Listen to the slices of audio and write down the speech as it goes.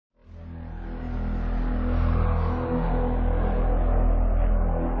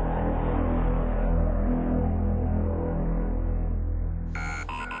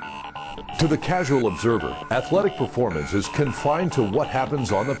To the casual observer, athletic performance is confined to what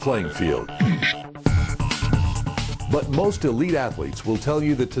happens on the playing field. But most elite athletes will tell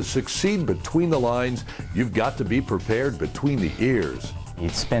you that to succeed between the lines, you've got to be prepared between the ears. You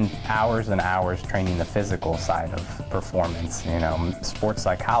spend hours and hours training the physical side of performance. Sports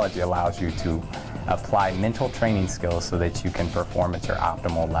psychology allows you to apply mental training skills so that you can perform at your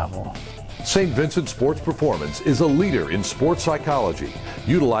optimal level. St. Vincent Sports Performance is a leader in sports psychology,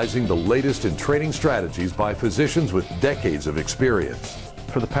 utilizing the latest in training strategies by physicians with decades of experience.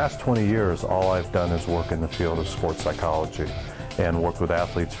 For the past 20 years, all I've done is work in the field of sports psychology and worked with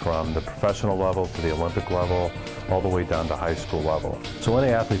athletes from the professional level to the Olympic level, all the way down to high school level. So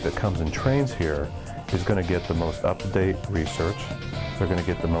any athlete that comes and trains here is going to get the most up-to-date research. They're going to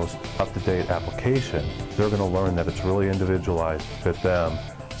get the most up-to-date application. They're going to learn that it's really individualized to fit them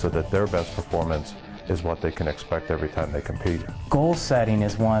so that their best performance is what they can expect every time they compete. Goal setting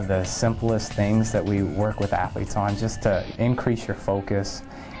is one of the simplest things that we work with athletes on, just to increase your focus,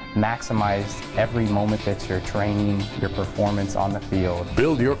 maximize every moment that you're training, your performance on the field.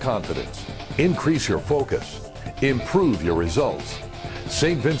 Build your confidence, increase your focus, improve your results.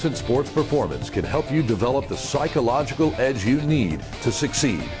 St. Vincent Sports Performance can help you develop the psychological edge you need to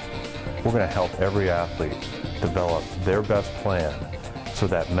succeed. We're going to help every athlete develop their best plan so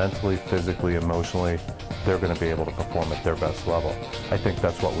that mentally, physically, emotionally, they're going to be able to perform at their best level. I think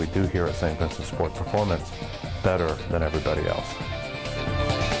that's what we do here at St. Vincent Sports Performance better than everybody else.